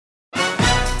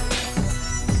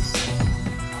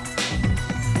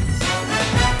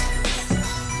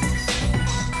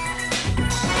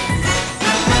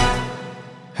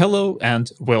Hello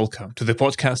and welcome to the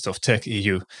podcast of Tech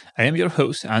EU. I am your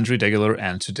host, Andrew Degeler,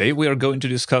 and today we are going to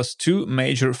discuss two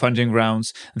major funding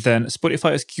rounds, then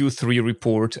Spotify's Q3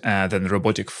 report, then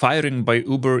robotic firing by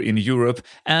Uber in Europe,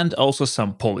 and also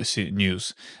some policy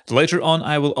news. Later on,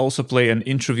 I will also play an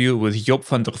interview with Job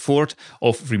van der Voort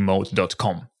of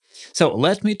Remote.com. So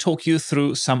let me talk you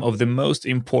through some of the most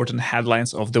important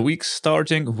headlines of the week,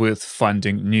 starting with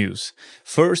funding news.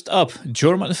 First up,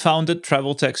 German-founded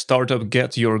travel tech startup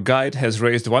Get Your Guide has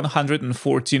raised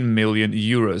 114 million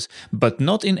euros, but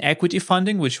not in equity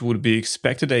funding, which would be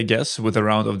expected, I guess, with a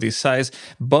round of this size,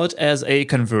 but as a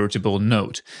convertible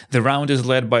note. The round is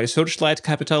led by Searchlight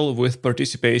Capital with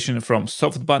participation from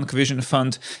SoftBank Vision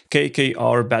Fund,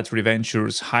 KKR Battery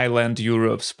Ventures, Highland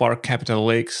Europe, Spark Capital,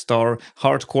 Lake Star,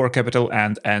 Hardcore Capital,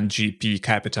 and NGP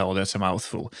Capital. That's a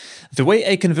mouthful. The way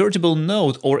a convertible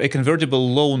note or a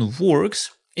convertible loan works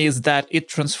is that it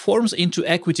transforms into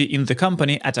equity in the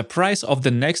company at a price of the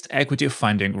next equity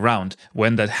funding round,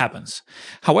 when that happens.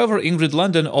 However, Ingrid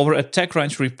London over at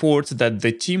TechCrunch reports that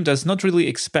the team does not really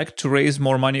expect to raise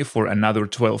more money for another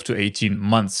 12 to 18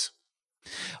 months.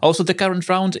 Also, the current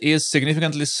round is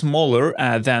significantly smaller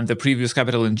than the previous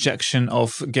capital injection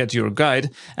of Get Your Guide.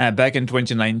 Back in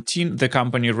 2019, the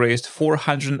company raised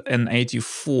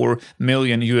 $484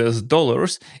 million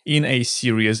in a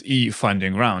Series E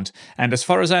funding round. And as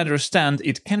far as I understand,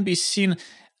 it can be seen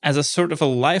as a sort of a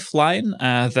lifeline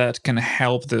that can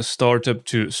help the startup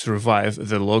to survive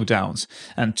the lockdowns.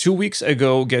 And 2 weeks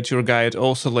ago, Get Your Guide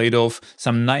also laid off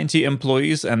some 90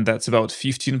 employees, and that's about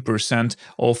 15%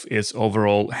 of its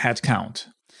overall headcount.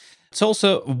 It's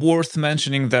also worth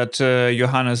mentioning that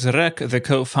Johannes Reck, the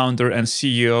co-founder and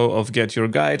CEO of Get Your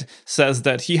Guide, says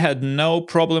that he had no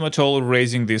problem at all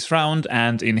raising this round,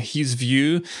 and in his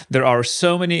view, there are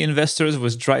so many investors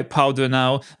with dry powder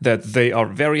now that they are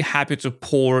very happy to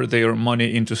pour their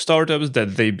money into startups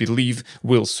that they believe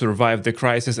will survive the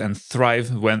crisis and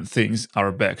thrive when things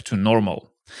are back to normal.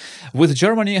 With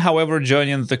Germany, however,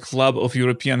 joining the club of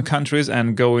European countries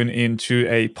and going into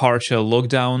a partial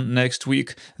lockdown next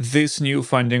week, this new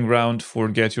funding round for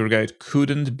Get Your Guide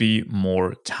couldn't be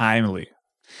more timely.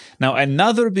 Now,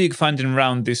 another big funding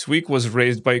round this week was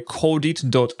raised by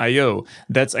Codit.io.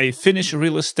 That's a Finnish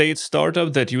real estate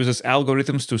startup that uses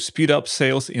algorithms to speed up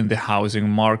sales in the housing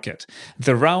market.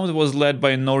 The round was led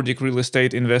by Nordic real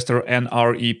estate investor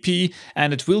NREP,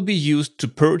 and it will be used to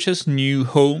purchase new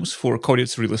homes for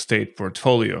Codit's real estate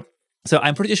portfolio. So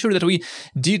I'm pretty sure that we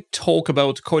did talk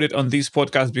about Codit on this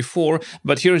podcast before,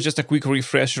 but here's just a quick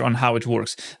refresher on how it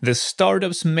works. The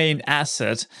startup's main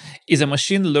asset is a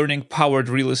machine learning powered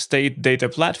real estate data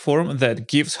platform that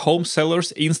gives home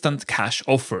sellers instant cash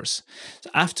offers.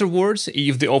 Afterwards,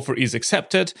 if the offer is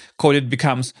accepted, Codit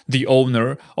becomes the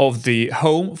owner of the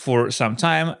home for some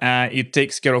time. It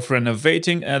takes care of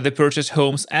renovating the purchased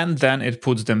homes, and then it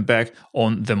puts them back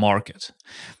on the market.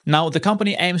 Now, the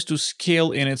company aims to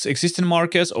scale in its existing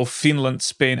markets of Finland,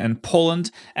 Spain, and Poland,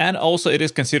 and also it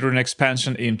is considering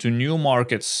expansion into new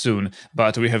markets soon,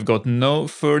 but we have got no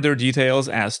further details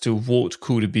as to what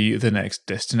could be the next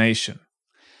destination.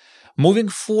 Moving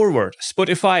forward,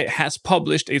 Spotify has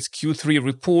published its Q3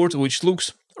 report, which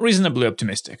looks reasonably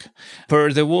optimistic.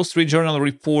 Per the Wall Street Journal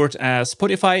report,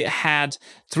 Spotify had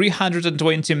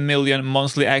 320 million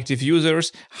monthly active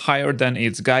users, higher than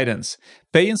its guidance.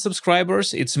 Paying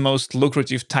subscribers, its most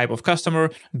lucrative type of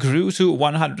customer, grew to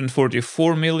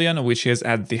 144 million, which is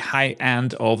at the high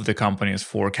end of the company's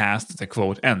forecast, the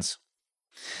quote ends.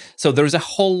 So there's a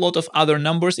whole lot of other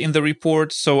numbers in the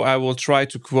report, so I will try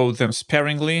to quote them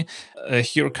sparingly.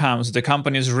 Here comes. The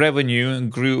company's revenue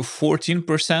grew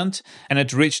 14% and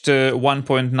it reached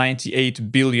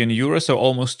 1.98 billion euros, so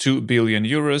almost 2 billion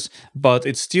euros, but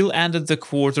it still ended the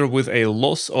quarter with a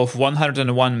loss of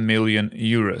 101 million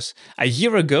euros. A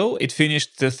year ago, it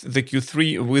finished the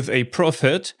Q3 with a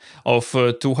profit of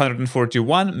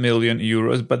 241 million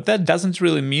euros, but that doesn't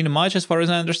really mean much as far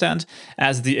as I understand,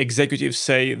 as the executives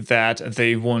say that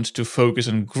they want to focus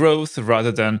on growth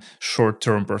rather than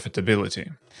short-term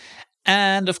profitability.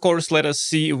 And of course, let us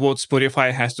see what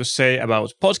Spotify has to say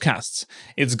about podcasts.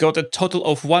 It's got a total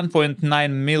of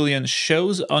 1.9 million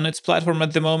shows on its platform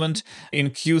at the moment. In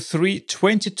Q3,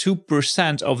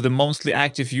 22% of the monthly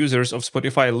active users of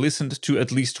Spotify listened to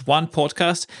at least one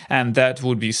podcast, and that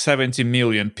would be 70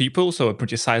 million people, so a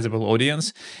pretty sizable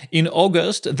audience. In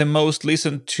August, the most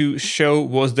listened to show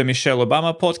was the Michelle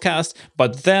Obama podcast,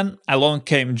 but then along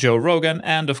came Joe Rogan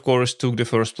and of course took the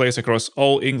first place across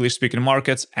all English-speaking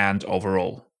markets and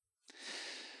overall.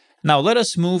 Now let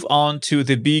us move on to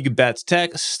the big bad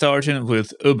tech, starting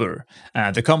with Uber.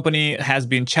 The company has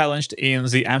been challenged in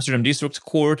the Amsterdam District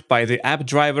Court by the App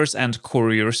Drivers and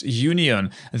Couriers Union.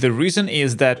 The reason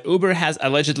is that Uber has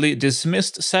allegedly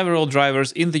dismissed several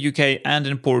drivers in the UK and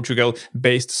in Portugal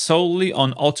based solely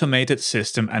on automated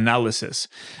system analysis.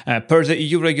 Per the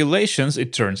EU regulations,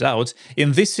 it turns out,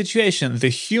 in this situation, the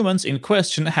humans in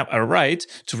question have a right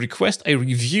to request a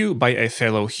review by a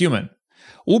fellow human.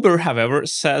 Uber, however,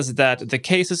 says that the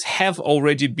cases have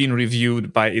already been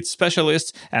reviewed by its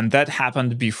specialists, and that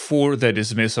happened before the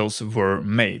dismissals were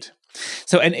made.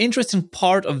 So an interesting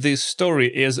part of this story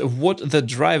is what the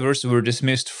drivers were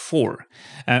dismissed for.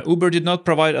 Uber did not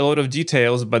provide a lot of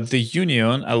details, but the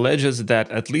union alleges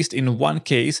that at least in one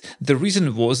case, the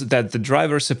reason was that the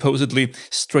driver supposedly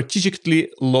strategically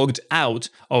logged out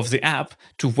of the app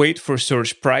to wait for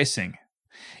surge pricing.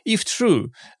 If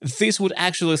true, this would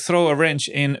actually throw a wrench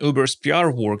in Uber's PR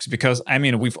works because,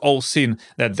 we've all seen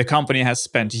that the company has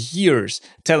spent years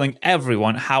telling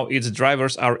everyone how its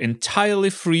drivers are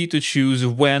entirely free to choose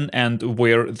when and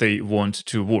where they want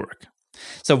to work.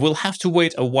 So we'll have to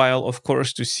wait a while, of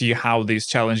course, to see how this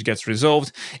challenge gets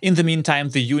resolved. In the meantime,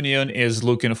 the union is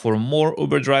looking for more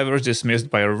Uber drivers dismissed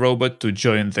by a robot to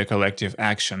join the collective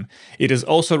action. It is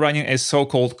also running a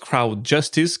so-called crowd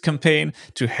justice campaign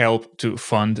to help to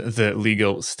fund the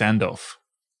legal standoff.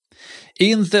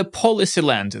 In the policy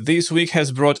land, this week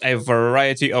has brought a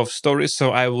variety of stories, so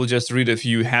I will just read a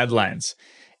few headlines.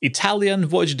 Italian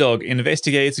watchdog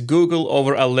investigates Google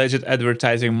over alleged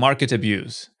advertising market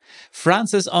abuse.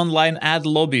 France's online ad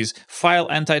lobbies file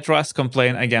antitrust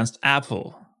complaint against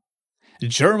Apple.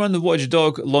 German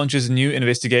watchdog launches new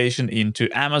investigation into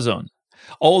Amazon.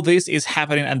 All this is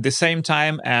happening at the same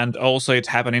time, and also it's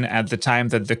happening at the time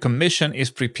that the Commission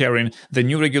is preparing the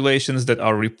new regulations that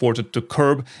are reported to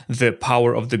curb the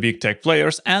power of the big tech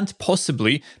players and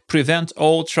possibly prevent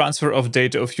all transfer of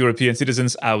data of European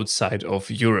citizens outside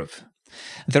of Europe.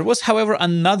 There was, however,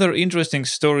 another interesting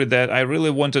story that I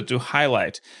really wanted to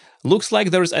highlight. Looks like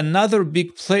there's another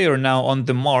big player now on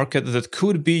the market that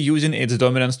could be using its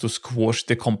dominance to squash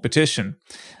the competition.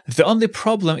 The only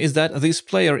problem is that this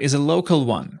player is a local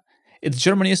one. It's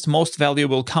Germany's most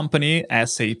valuable company,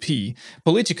 SAP.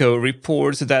 Politico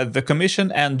reports that the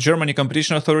Commission and Germany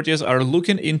competition authorities are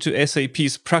looking into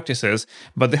SAP's practices,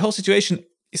 but the whole situation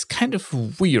is kind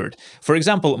of weird. For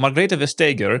example, Margrethe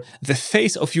Vestager, the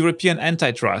face of European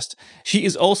antitrust, she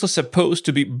is also supposed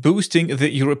to be boosting the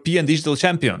European digital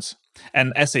champions.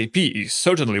 And SAP is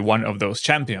certainly one of those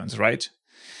champions, right?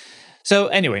 So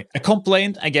anyway, a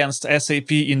complaint against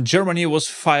SAP in Germany was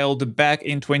filed back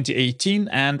in 2018,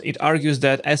 and it argues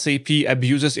that SAP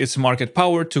abuses its market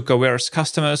power to coerce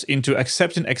customers into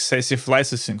accepting excessive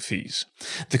licensing fees.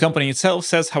 The company itself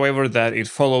says, however, that it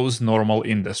follows normal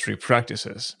industry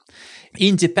practices.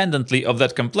 Independently of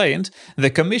that complaint, the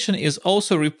Commission is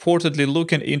also reportedly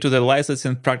looking into the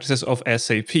licensing practices of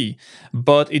SAP,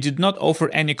 but it did not offer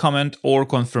any comment or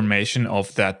confirmation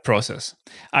of that process.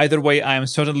 Either way, I am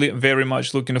certainly very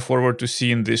much looking forward to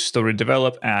seeing this story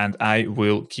develop, and I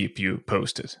will keep you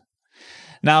posted.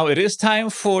 Now it is time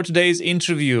for today's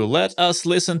interview. Let us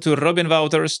listen to Robin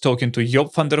Wouters talking to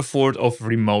Job van der Voort of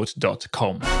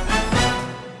Remote.com.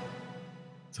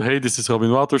 So hey, this is Robin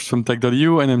Wouters from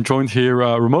Tech.eu, and I'm joined here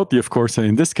remotely, of course. And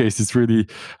in this case, it's really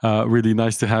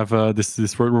nice to have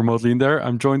this word remotely in there.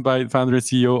 I'm joined by the founder and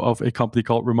CEO of a company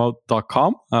called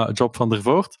Remote.com, Job van der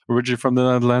Voort, originally from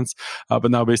the Netherlands, but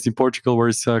now based in Portugal, where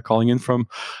he's calling in from.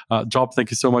 Job,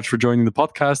 thank you so much for joining the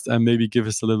podcast, and maybe give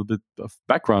us a little bit of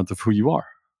background of who you are.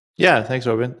 Yeah, thanks,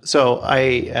 Robin. So I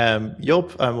am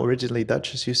Job. I'm originally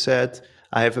Dutch, as you said.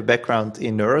 I have a background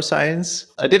in neuroscience.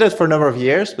 I did it for a number of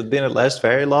years, but didn't last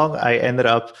very long. I ended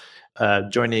up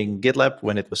joining GitLab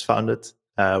when it was founded,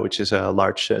 which is a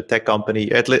large tech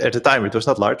company. At the time, it was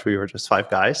not large. We were just 5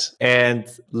 guys, and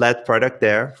led product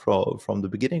there from the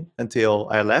beginning until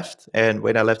I left. And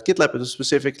when I left GitLab, it was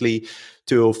specifically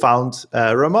to found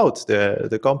Remote,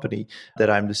 the company that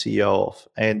I'm the CEO of.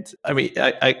 And I mean,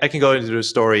 I can go into the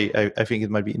story. I think it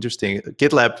might be interesting.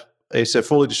 GitLab is a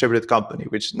fully distributed company,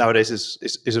 which nowadays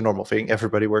is a normal thing.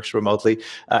 Everybody works remotely.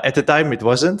 At the time, it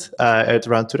wasn't, at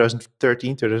around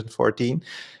 2013, 2014.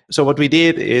 So what we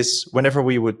did is whenever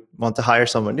we would want to hire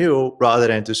someone new, rather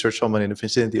than to search someone in the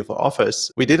vicinity of our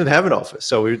office, we didn't have an office.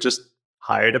 So we would just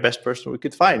hire the best person we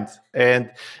could find. And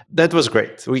that was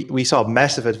great. We saw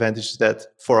massive advantages that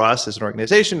for us as an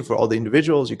organization, for all the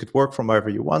individuals, you could work from wherever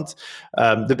you want.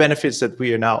 The benefits that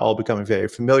we are now all becoming very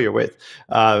familiar with.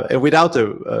 And without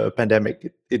the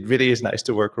pandemic, it really is nice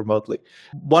to work remotely.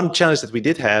 One challenge that we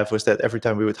did have was that every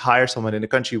time we would hire someone in a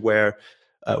country where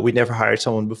we never hired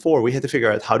someone before. We had to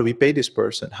figure out, how do we pay this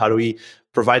person? How do we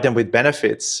provide them with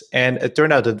benefits? And it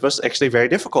turned out it was actually very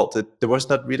difficult. There was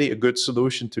not really a good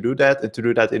solution to do that, and to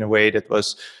do that in a way that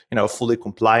was, fully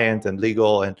compliant and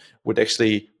legal and would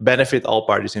actually benefit all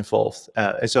parties involved.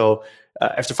 And so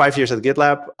after 5 years at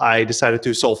GitLab, I decided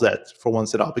to solve that for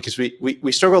once and all, because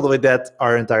we struggled with that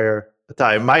our entire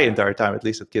time, my entire time, at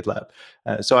least at GitLab.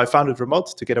 So I founded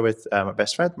Remote together with my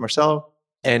best friend, Marcelo.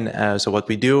 And so what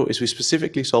we do is we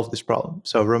specifically solve this problem.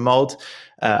 So Remote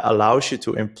allows you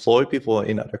to employ people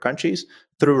in other countries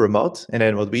through Remote. And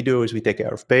then what we do is we take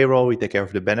care of payroll, we take care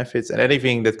of the benefits, and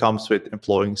anything that comes with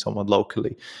employing someone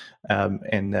locally.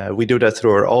 And we do that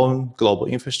through our own global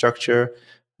infrastructure.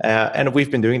 And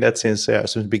we've been doing that since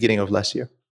the beginning of last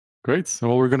year. Great. So,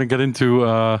 well, we're going to get into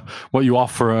what you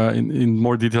offer in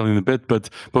more detail in a bit. But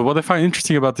what I find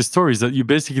interesting about this story is that you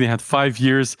basically had 5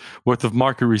 years worth of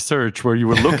market research where you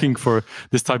were looking for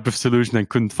this type of solution and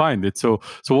couldn't find it. So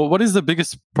what is the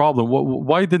biggest problem?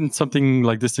 Why didn't something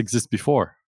like this exist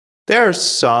before? There are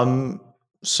some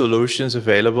solutions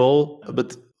available,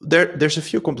 but there's a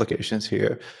few complications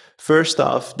here. First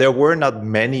off, there were not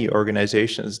many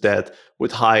organizations that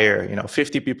would hire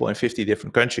 50 people in 50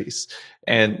 different countries.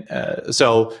 And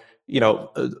so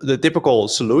the typical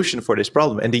solution for this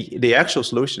problem, and the actual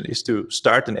solution, is to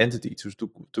start an entity,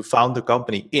 to found a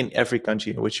company in every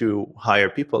country in which you hire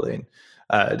people in.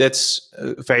 That's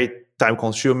very time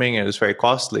consuming and it's very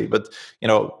costly. But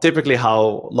typically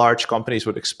how large companies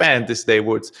would expand is they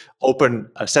would open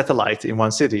a satellite in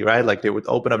one city, right? Like they would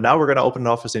open up, now we're going to open an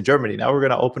office in Germany, now we're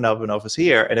going to open up an office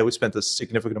here, and they would spend a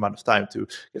significant amount of time to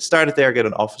get started there, get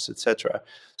an office, etc.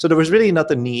 So there was really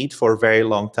not a need for a very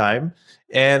long time.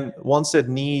 And once that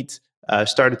need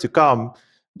started to come,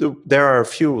 there are a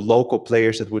few local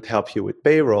players that would help you with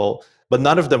payroll, but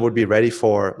none of them would be ready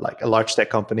for like a large tech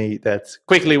company that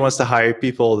quickly wants to hire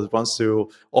people, that wants to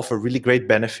offer really great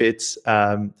benefits,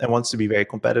 and wants to be very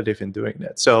competitive in doing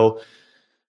that. So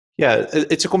yeah,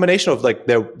 it's a combination of like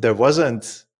there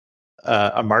wasn't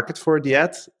a market for it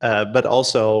yet, but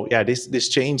also this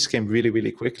change came really,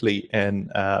 really quickly, and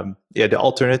the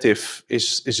alternative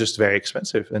is just very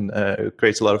expensive and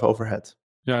creates a lot of overhead.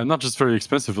 Yeah, not just very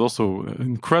expensive, also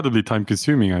incredibly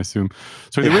time-consuming, I assume.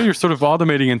 So in a way, you're sort of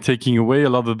automating and taking away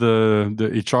a lot of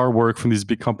the HR work from these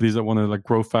big companies that want to like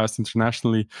grow fast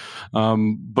internationally.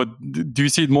 But do you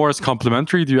see it more as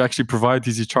complementary? Do you actually provide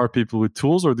these HR people with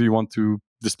tools, or do you want to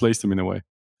displace them in a way?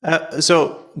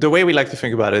 So the way we like to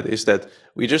think about it is that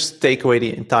we just take away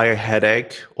the entire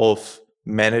headache of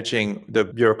managing the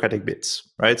bureaucratic bits,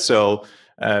 right? So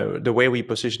the way we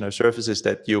position our service is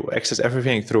that you access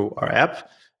everything through our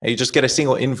app, and you just get a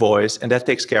single invoice, and that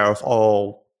takes care of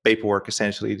all paperwork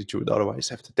essentially that you would otherwise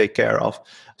have to take care of.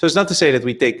 So it's not to say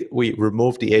that we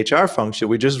remove the HR function,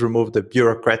 we just remove the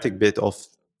bureaucratic bit of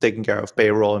taking care of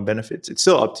payroll and benefits. It's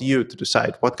still up to you to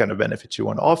decide what kind of benefits you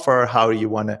want to offer, how you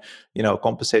want to,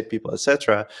 compensate people,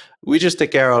 etc. We just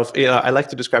take care of, I like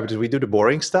to describe it as we do the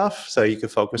boring stuff, so you can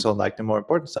focus on like the more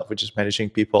important stuff, which is managing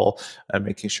people and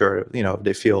making sure,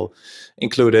 they feel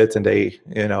included and they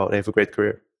have a great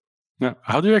career. Yeah.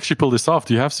 How do you actually pull this off?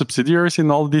 Do you have subsidiaries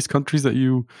in all of these countries that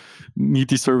you need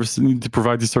to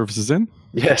provide these services in?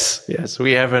 Yes.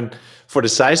 We haven't, for the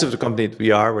size of the company that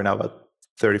we're now about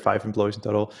 35 employees in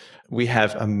total. We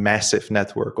have a massive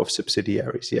network of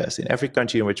subsidiaries. Yes, in every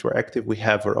country in which we're active, we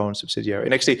have our own subsidiary.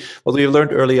 And actually, what we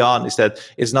learned early on is that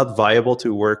it's not viable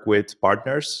to work with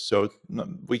partners. So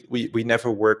we never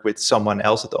work with someone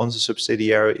else that owns a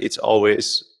subsidiary. It's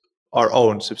always our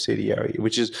own subsidiary,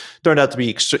 which is turned out to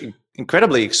be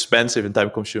incredibly expensive and time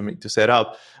consuming to set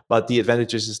up. But the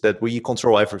advantage is that we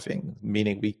control everything,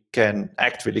 meaning we can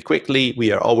act really quickly.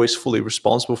 We are always fully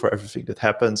responsible for everything that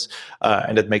happens.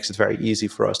 And that makes it very easy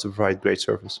for us to provide great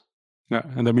service. Yeah,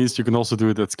 and that means you can also do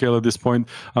it at scale at this point.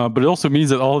 But it also means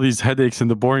that all these headaches and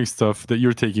the boring stuff that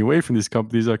you're taking away from these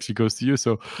companies actually goes to you.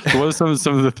 So what are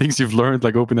some of the things you've learned,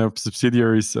 like opening up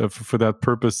subsidiaries for that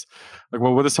purpose? Like,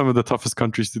 what are some of the toughest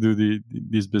countries to do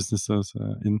these businesses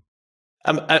in?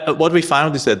 What we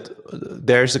found is that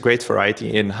there's a great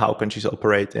variety in how countries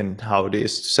operate and how it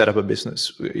is to set up a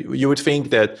business. You would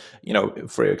think that,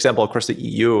 for example, across the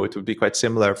EU, it would be quite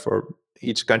similar for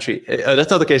each country. That's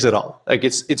not the case at all. Like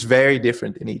it's very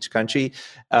different in each country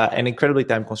and incredibly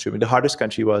time consuming. The hardest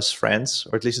country was France,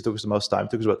 or at least it took us the most time.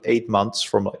 It took us about 8 months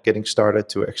from getting started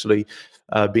to actually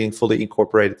being fully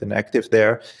incorporated and active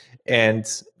there. And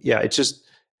yeah, it's just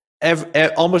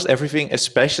almost everything,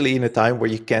 especially in a time where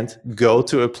you can't go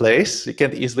to a place, you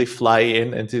can't easily fly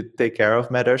in and to take care of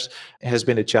matters, has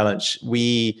been a challenge.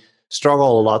 We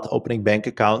struggle a lot opening bank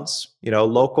accounts.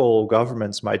 Local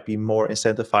governments might be more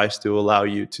incentivized to allow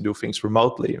you to do things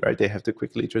remotely, right? They have to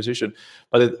quickly transition.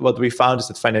 But what we found is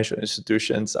that financial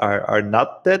institutions are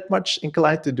not that much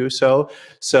inclined to do so.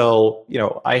 So,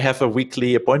 I have a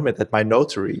weekly appointment at my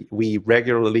notary. We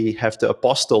regularly have to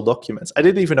apostille documents. I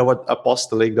didn't even know what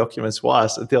apostilling documents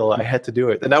was until I had to do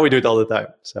it. And now we do it all the time.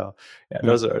 So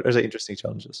those are interesting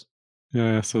challenges.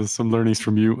 Yeah, so some learnings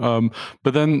from you.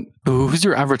 But then, who's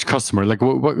your average customer? Like,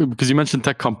 what? Because you mentioned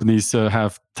tech companies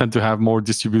tend to have more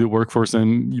distributed workforce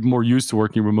and more used to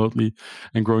working remotely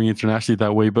and growing internationally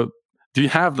that way. But do you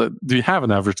have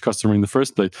an average customer in the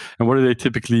first place? And what do they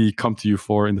typically come to you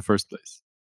for in the first place?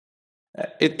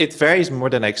 It varies more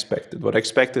than I expected. What I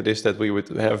expected is that we would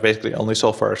have basically only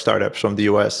software startups from the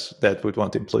US that would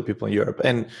want to employ people in Europe.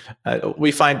 And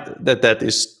we find that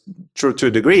is true to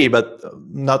a degree, but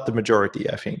not the majority,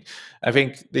 I think. I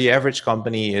think the average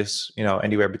company is,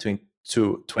 anywhere between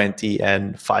 20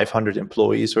 and 500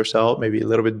 employees or so, maybe a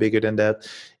little bit bigger than that.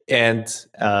 And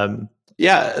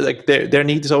like their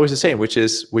need is always the same, which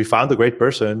is we found a great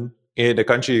person in a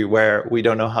country where we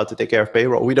don't know how to take care of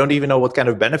payroll. We don't even know what kind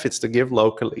of benefits to give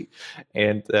locally.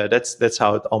 And that's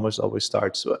how it almost always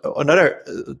starts. Another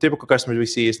typical customer we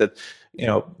see is that,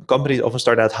 companies often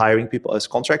start out hiring people as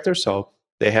contractors. So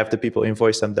they have the people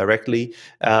invoice them directly,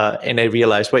 and they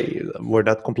realize, wait, we're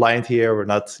not compliant here. We're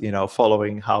not,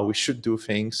 following how we should do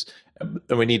things.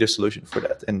 And we need a solution for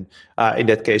that. And in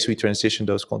that case, we transition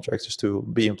those contractors to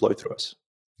be employed through us.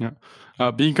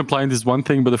 Yeah, being compliant is one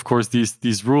thing, but of course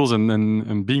these rules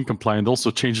and being compliant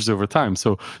also changes over time.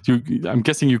 So I'm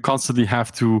guessing you constantly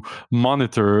have to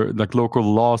monitor like local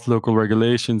laws, local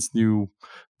regulations, new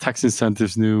tax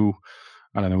incentives, new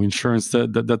insurance,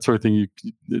 that sort of thing.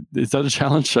 Is that a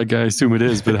challenge? I assume it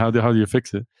is, but how do you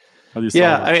fix it? How do you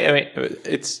solve it? I mean,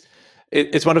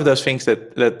 it's one of those things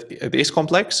that it is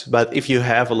complex, but if you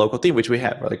have a local team, which we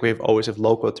have, like we always have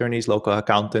local attorneys, local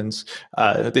accountants,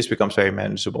 this becomes very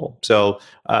manageable. So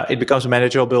it becomes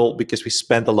manageable because we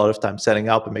spend a lot of time setting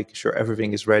up and making sure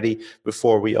everything is ready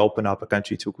before we open up a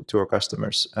country to our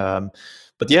customers.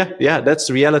 But yeah, that's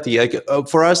the reality. Like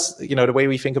for us, the way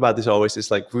we think about this always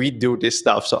is like we do this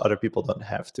stuff so other people don't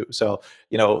have to. So,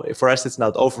 for us, it's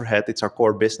not overhead; it's our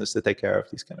core business to take care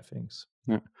of these kind of things.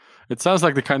 Yeah. It sounds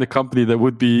like the kind of company that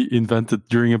would be invented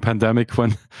during a pandemic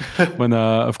when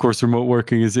of course remote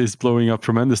working is blowing up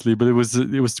tremendously. But it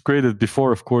was created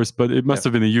before, of course. But it must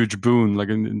have been a huge boon. Like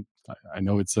I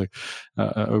know it's a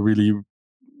really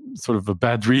sort of a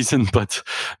bad reason, but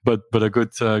a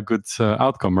good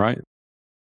outcome, right?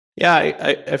 Yeah,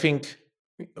 I think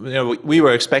we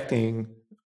were expecting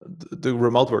the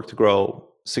remote work to grow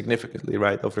significantly,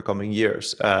 right, over the coming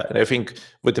years. And I think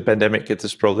with the pandemic, it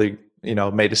has probably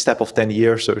made a step of 10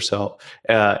 years or so.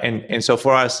 And so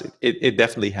for us, it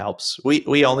definitely helps.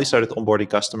 We only started onboarding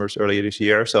customers earlier this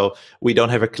year, so we don't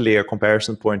have a clear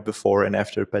comparison point before and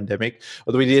after the pandemic.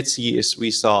 What we did see is we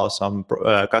saw some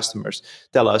customers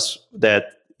tell us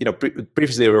that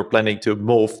previously we were planning to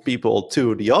move people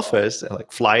to the office and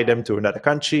like fly them to another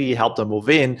country, help them move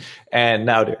in. And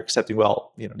now they're accepting,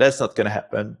 well, that's not going to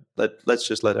happen. Let's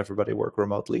just let everybody work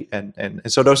remotely. And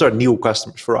so those are new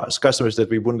customers for us, customers that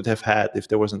we wouldn't have had if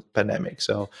there wasn't a pandemic.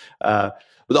 So,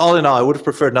 but all in all, I would have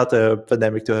preferred not the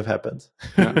pandemic to have happened.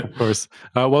 Yeah, of course.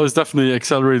 Well, it's definitely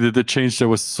accelerated the change that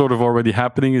was sort of already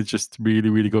happening. It just really,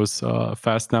 really goes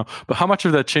fast now. But how much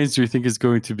of that change do you think is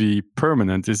going to be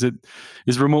permanent? Is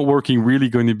remote working really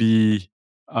going to be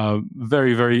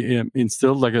very, very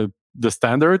instilled like the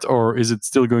standard, or is it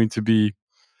still going to be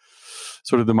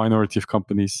sort of the minority of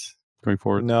companies going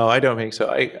forward? No, I don't think so.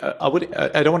 I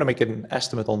don't want to make an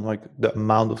estimate on like the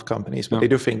amount of companies, but I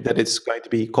do think that it's going to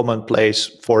be commonplace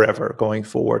forever going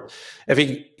forward. I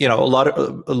think a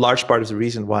large part of the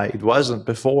reason why it wasn't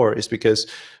before is because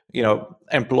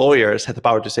employers had the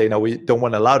power to say, no, we don't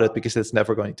want to allow that because it's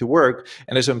never going to work.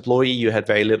 And as an employee, you had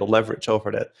very little leverage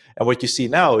over that. And what you see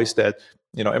now is that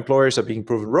employers are being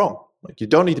proven wrong. Like you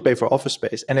don't need to pay for office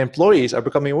space, and employees are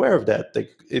becoming aware of that. Like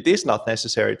it is not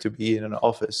necessary to be in an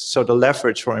office. So the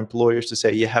leverage for employers to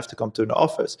say you have to come to an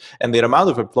office, and the amount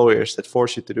of employers that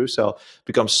force you to do so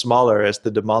becomes smaller as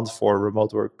the demand for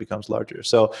remote work becomes larger.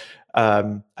 So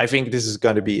I think this is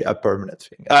going to be a permanent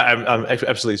thing. I'm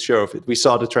absolutely sure of it. We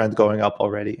saw the trend going up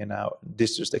already, and now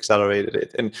this just accelerated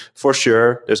it. And for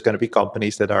sure, there's going to be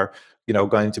companies that are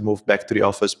going to move back to the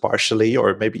office partially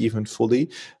or maybe even fully.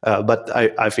 But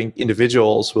I think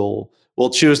individuals will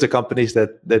choose the companies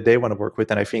that they want to work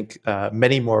with. And I think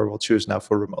many more will choose now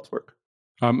for remote work.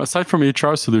 Aside from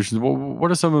HR solutions,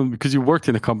 what are some of, because you worked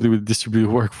in a company with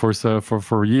distributed workforce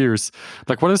for years,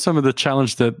 like what are some of the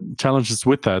challenges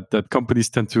with that companies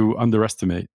tend to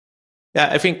underestimate? Yeah,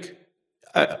 I think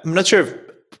I'm not sure if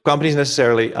companies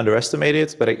necessarily underestimate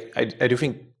it, but I do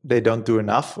think they don't do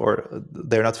enough, or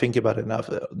they're not thinking about it enough.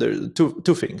 There are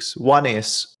two things. One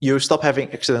is you stop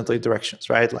having accidental interactions,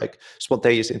 right? Like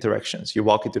spontaneous interactions. You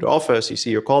walk into the office, you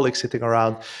see your colleagues sitting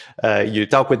around, you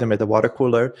talk with them at the water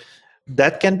cooler.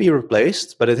 That can be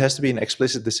replaced, but it has to be an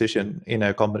explicit decision in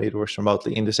a company that works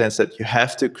remotely, in the sense that you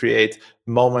have to create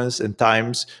moments and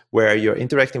times where you're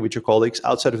interacting with your colleagues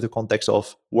outside of the context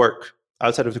of work,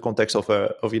 outside of the context of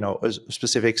a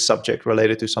specific subject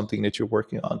related to something that you're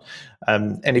working on.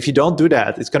 And if you don't do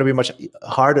that, it's going to be much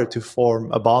harder to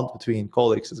form a bond between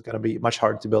colleagues. It's going to be much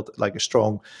harder to build like a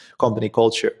strong company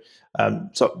culture.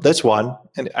 So that's one,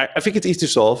 and I think it's easy to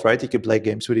solve, right? You can play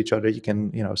games with each other. You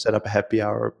can, set up a happy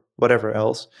hour, whatever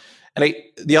else. And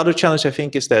the other challenge, I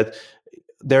think, is that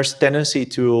there's tendency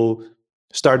to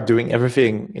start doing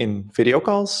everything in video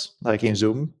calls, like in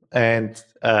Zoom. And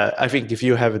I think if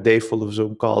you have a day full of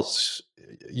Zoom calls,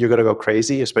 you're going to go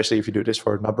crazy, especially if you do this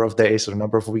for a number of days or a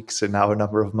number of weeks and now a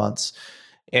number of months.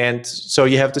 And so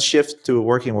you have to shift to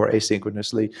working more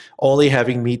asynchronously, only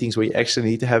having meetings where you actually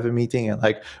need to have a meeting, and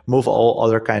like move all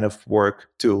other kind of work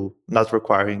to not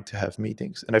requiring to have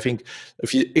meetings. And I think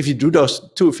if you do those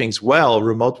two things well,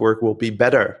 remote work will be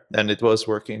better than it was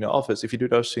working in the office. If you do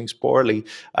those things poorly,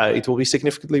 it will be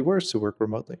significantly worse to work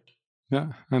remotely.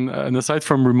 Yeah, and aside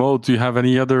from remote, do you have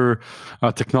any other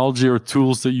technology or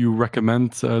tools that you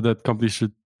recommend that companies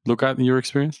should look at in your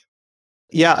experience?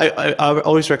 Yeah, I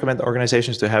always recommend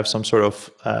organizations to have some sort of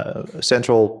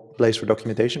central place for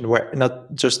documentation, where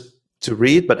not just to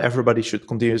read, but everybody should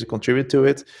continue to contribute to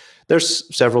it.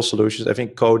 There's several solutions. I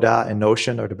think Coda and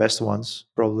Notion are the best ones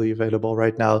probably available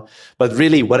right now. But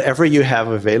really, whatever you have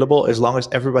available, as long as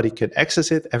everybody can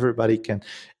access it, everybody can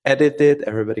edit it,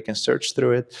 everybody can search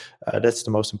through it, that's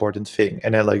the most important thing.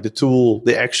 And then like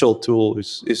the actual tool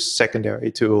is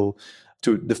secondary to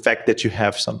the fact that you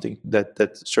have something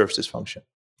that serves this function.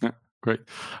 Yeah, great.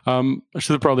 I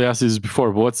should have probably asked you this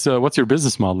before, but what's your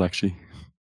business model actually?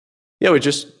 Yeah, we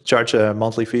just charge a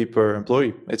monthly fee per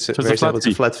employee. It's very simple. It's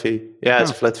a flat fee. Yeah,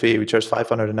 it's a flat fee. We charge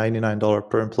 $599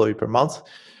 per employee per month.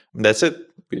 And that's it.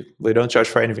 We don't charge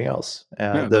for anything else.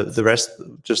 The rest,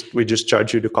 we just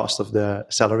charge you the cost of the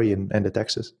salary and the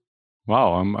taxes.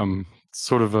 Wow, I'm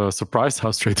sort of surprised how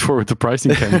straightforward the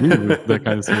pricing can be with that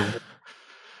kind of stuff.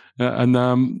 And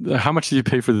how much do you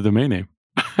pay for the domain name?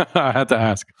 I had to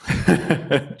ask.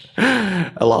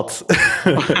 A lot.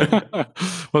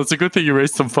 Well, it's a good thing you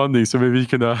raised some funding, so maybe you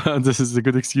can. This is a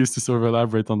good excuse to sort of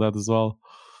elaborate on that as well.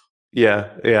 Yeah.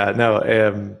 No,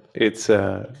 it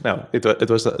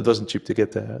wasn't cheap to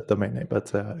get the domain name,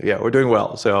 but we're doing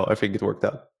well, so I think it worked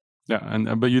out.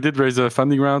 Yeah, but you did raise a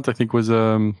funding round. I think was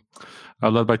led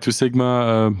by Two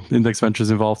Sigma, Index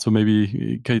Ventures involved. So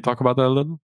maybe can you talk about that a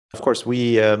little? Of course,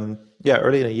 we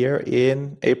early in the year,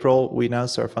 in April, we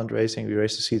announced our fundraising. We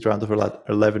raised a seed round of about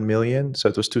 11 million. So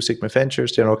it was Two Sigma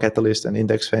Ventures, General Catalyst, and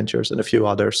Index Ventures, and a few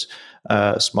others,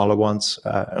 smaller ones.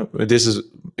 This is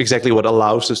exactly what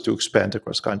allows us to expand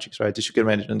across countries, right? As you can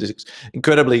imagine, it's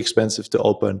incredibly expensive to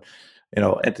open,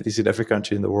 entities in every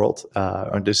country in the world,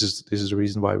 and this is the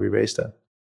reason why we raised that.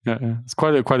 Yeah, it's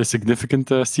quite a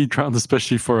significant seed round,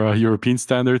 especially for European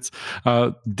standards.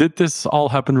 Did this all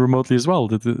happen remotely as well?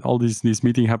 Did all these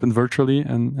meetings happen virtually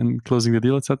and closing the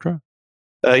deal, etc.?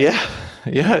 Yeah,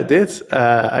 it did.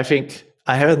 I think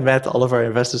I haven't met all of our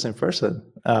investors in person.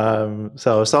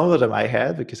 So some of them I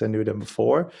had because I knew them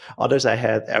before. Others I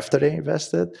had after they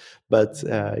invested. But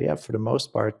for the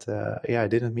most part, I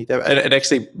didn't meet them. And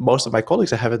actually, most of my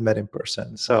colleagues I haven't met in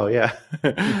person. So yeah,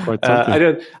 I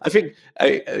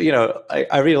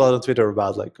read a lot on Twitter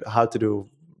about like how to do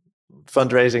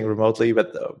fundraising remotely,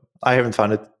 but I haven't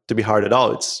found it to be hard at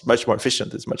all. It's much more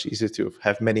efficient. It's much easier to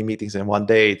have many meetings in one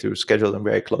day, to schedule them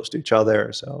very close to each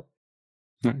other. So.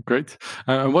 Yeah, great.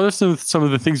 What are some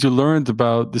of the things you learned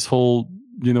about this whole,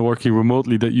 working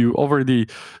remotely that you already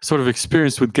sort of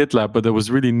experienced with GitLab, but that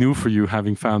was really new for you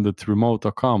having founded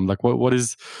remote.com? Like what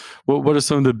are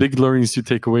some of the big learnings you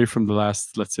take away from the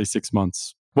last, let's say, 6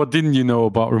 months? What didn't you know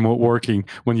about remote working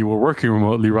when you were working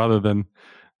remotely rather than,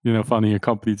 finding a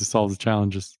company to solve the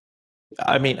challenges?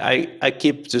 I mean, I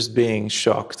keep just being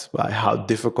shocked by how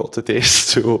difficult it is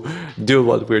to do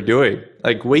what we're doing.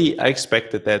 Like I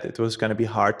expected that it was going to be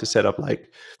hard to set up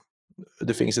like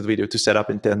the things that we do to set up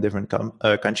in 10 different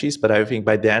countries. But I think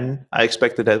by then I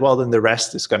expected that, well, then the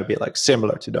rest is going to be like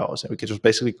similar to those. And we could just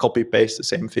basically copy paste the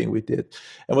same thing we did.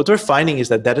 And what we're finding is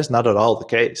that is not at all the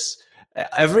case.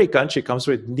 every country comes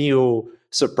with new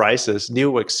surprises,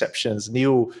 new exceptions,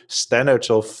 new standards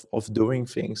of doing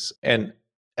things, and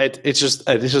it's just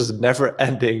this is a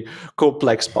never-ending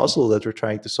complex puzzle that we're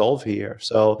trying to solve here.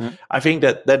 So I think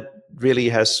that really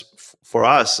has, for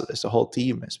us as a whole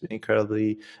team, has been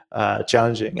incredibly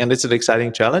challenging, and it's an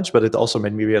exciting challenge. But it also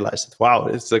made me realize that wow,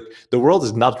 it's like the world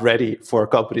is not ready for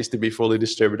companies to be fully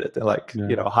distributed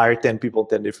and hire 10 people in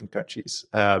 10 different countries.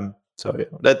 So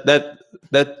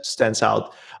that stands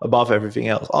out above everything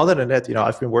else. Other than that,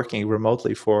 I've been working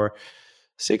remotely for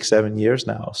 6-7 years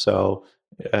now, so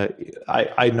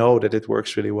I know that it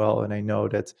works really well, and I know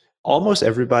that almost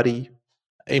everybody,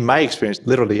 in my experience,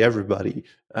 literally everybody,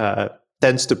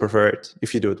 tends to prefer it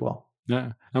if you do it well.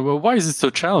 Yeah. And well, why is it so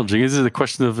challenging? Is it a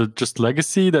question of just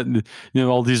legacy that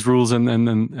all these rules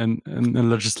and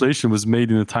legislation was made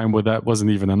in a time where that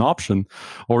wasn't even an option,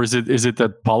 or is it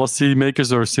that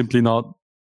policymakers are simply not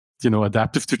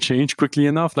adaptive to change quickly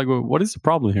enough? Like, what is the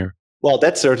problem here? Well,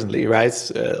 that's certainly right.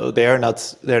 They're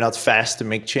not fast to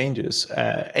make changes.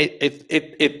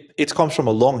 It comes from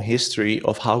a long history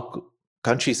of how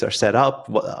countries are set up,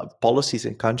 policies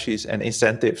in countries, and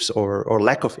incentives or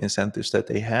lack of incentives that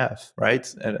they have,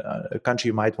 right? And a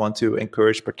country might want to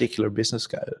encourage particular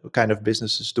kind of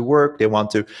businesses to work. They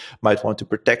might want to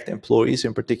protect employees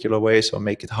in particular ways, or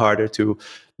make it harder to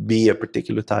be a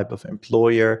particular type of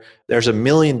employer. There's a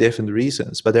million different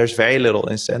reasons, but there's very little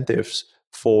incentives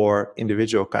for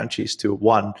individual countries to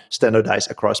standardize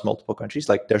across multiple countries.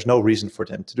 Like, there's no reason for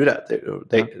them to do that.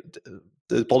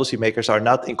 The policymakers are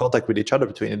not in contact with each other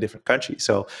between the different countries,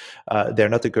 so they're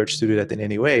not encouraged to do that in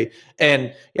any way.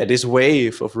 And this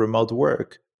wave of remote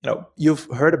work, you've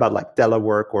heard about like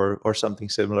telework or something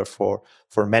similar for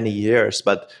many years,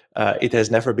 but it has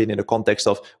never been in the context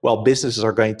of, businesses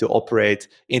are going to operate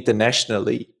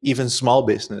internationally, even small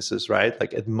businesses, right?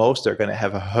 Like, at most they're going to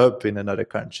have a hub in another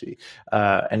country,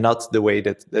 and not the way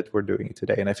that we're doing it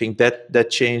today. And I think that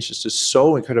change is just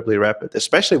so incredibly rapid,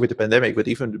 especially with the pandemic, but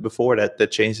even before that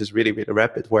change is really, really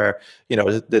rapid, where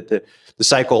the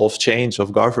cycle of change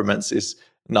of governments is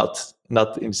not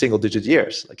in single-digit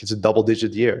years, like it's a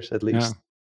double-digit years at least.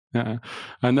 Yeah.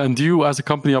 And do you, as a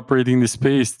company operating in this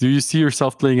space, do you see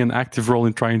yourself playing an active role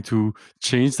in trying to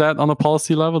change that on a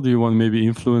policy level? Do you want to maybe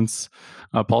influence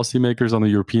policymakers on a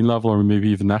European level or maybe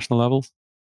even national levels?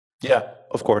 Yeah,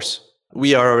 of course.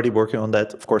 We are already working on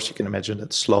that. Of course, you can imagine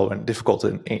that's slow and difficult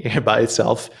by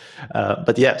itself.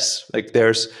 But yes, like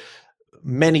there's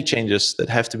many changes that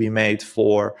have to be made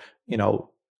for,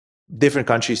 different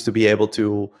countries to be able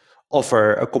to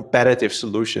offer a competitive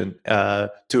solution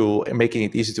to making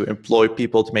it easy to employ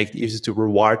people, to make it easy to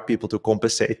reward people, to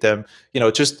compensate them,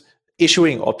 just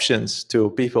issuing options to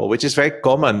people, which is very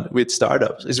common with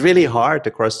startups. It's really hard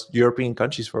across European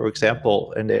countries, for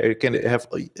example, and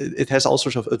it has all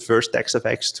sorts of adverse tax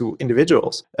effects to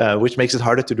individuals, which makes it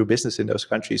harder to do business in those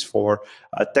countries for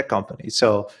tech companies.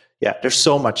 So yeah, there's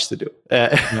so much to do.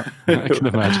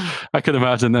 I can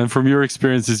imagine. And from your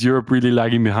experience, is Europe really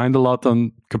lagging behind a lot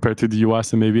compared to the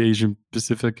US and maybe Asian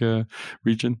Pacific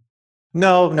region?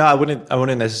 No, I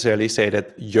wouldn't necessarily say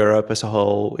that Europe as a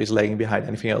whole is lagging behind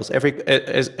anything else.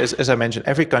 As I mentioned,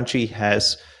 every country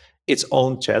has its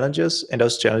own challenges, and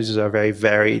those challenges are very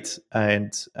varied,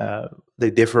 and they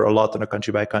differ a lot on a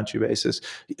country-by-country basis.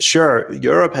 Sure,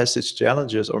 Europe has its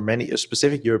challenges, or many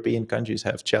specific European countries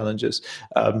have challenges,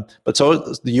 but so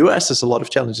the US has a lot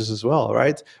of challenges as well,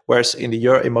 right? Whereas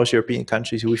in most European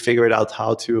countries, we figured out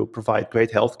how to provide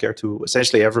great healthcare to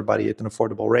essentially everybody at an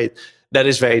affordable rate. That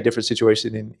is a very different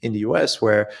situation in the US,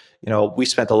 where we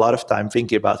spent a lot of time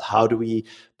thinking about how do we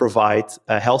provide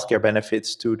healthcare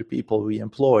benefits to the people we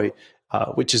employ,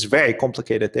 which is very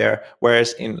complicated there.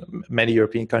 Whereas in many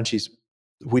European countries,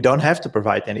 we don't have to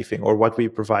provide anything, or what we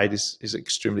provide is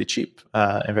extremely cheap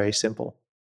and very simple.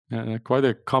 Yeah, quite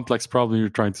a complex problem you're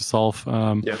trying to solve,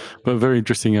 but very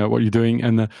interesting what you're doing.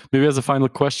 And maybe as a final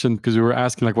question, because we were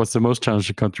asking like, what's the most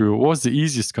challenging country? What was the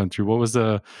easiest country? What was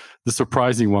the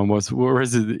surprising one? Where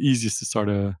is it the easiest to start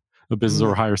a business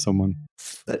or hire someone?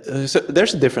 So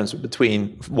there's a difference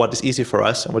between what is easy for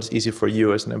us and what's easy for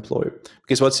you as an employer.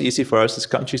 Because what's easy for us is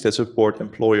countries that support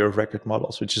employer of record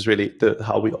models, which is really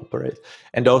how we operate.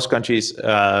 And those countries,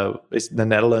 the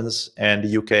Netherlands and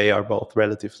the UK, are both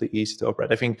relatively easy to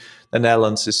operate. I think the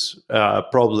Netherlands is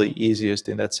probably easiest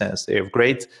in that sense. They have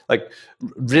great,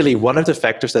 really one of the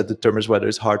factors that determines whether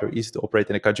it's hard or easy to operate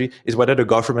in a country is whether the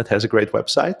government has a great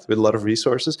website with a lot of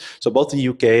resources. So both the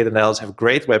UK and the Netherlands have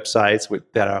great websites websites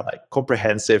that are like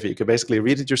comprehensive. You can basically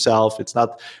read it yourself. It's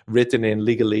not written in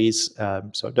legalese.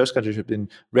 So those countries have been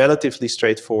relatively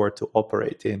straightforward to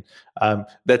operate in.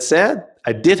 That said,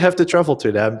 I did have to travel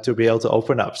to them to be able to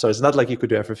open up. So it's not like you could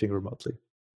do everything remotely.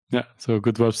 Yeah, so a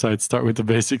good website. Start with the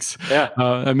basics. Yeah.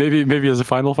 And maybe as a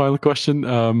final question,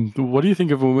 what do you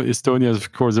think of Estonia? Is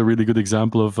of course a really good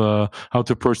example of how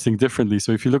to approach things differently.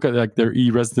 So if you look at like their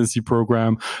e-residency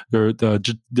program, the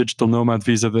digital nomad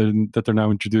visa that they're now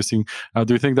introducing,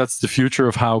 do you think that's the future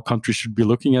of how countries should be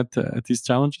looking at these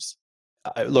challenges?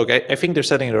 Look, I think they're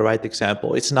setting the right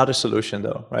example. It's not a solution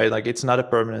though, right? Like it's not a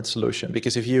permanent solution,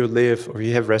 because if you live or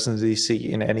you have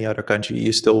residency in any other country,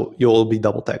 you'll be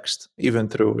double taxed even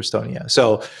through Estonia.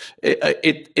 So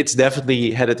it's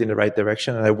definitely headed in the right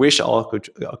direction. And I wish all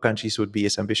countries would be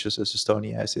as ambitious as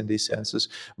Estonia is in these senses,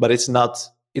 but it's not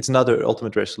the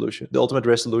ultimate resolution. The ultimate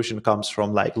resolution comes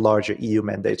from like larger EU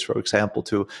mandates, for example,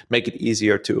 to make it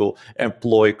easier to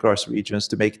employ cross regions,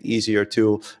 to make it easier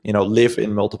to live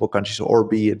in multiple countries or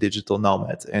be a digital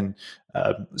nomad. And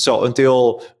so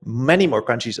until many more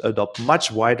countries adopt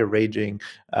much wider ranging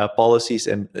policies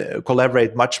and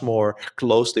collaborate much more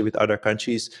closely with other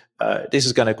countries, this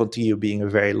is going to continue being a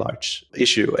very large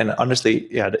issue. And honestly,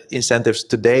 the incentives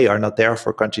today are not there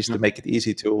for countries to make it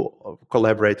easy to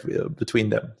collaborate between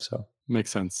them. So makes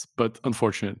sense, but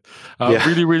unfortunate.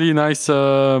 Really, really nice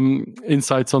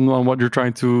insights on what you're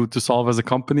trying to solve as a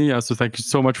company. So thank you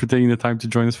so much for taking the time to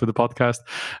join us for the podcast.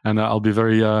 And I'll be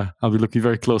looking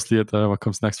very closely at what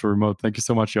comes next for Remote. Thank you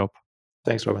so much, Job.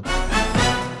 Thanks, Robin.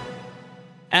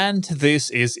 And this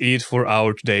is it for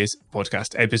our today's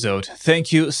podcast episode.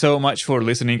 Thank you so much for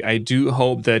listening. I do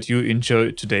hope that you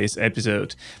enjoyed today's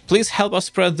episode. Please help us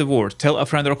spread the word. Tell a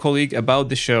friend or colleague about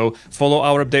the show. Follow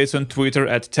our updates on Twitter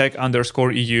at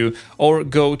tech_EU, or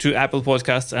go to Apple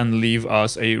Podcasts and leave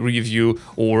us a review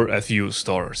or a few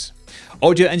stars.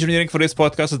 Audio engineering for this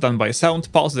podcast is done by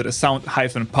SoundPulse, that is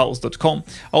sound-pulse.com.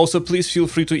 Also, please feel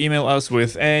free to email us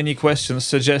with any questions,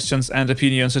 suggestions, and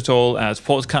opinions at all at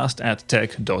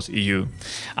podcast@tech.eu.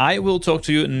 I will talk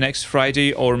to you next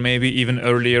Friday, or maybe even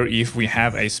earlier if we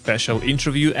have a special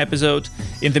interview episode.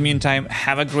 In the meantime,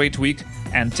 have a great week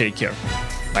and take care.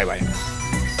 Bye-bye.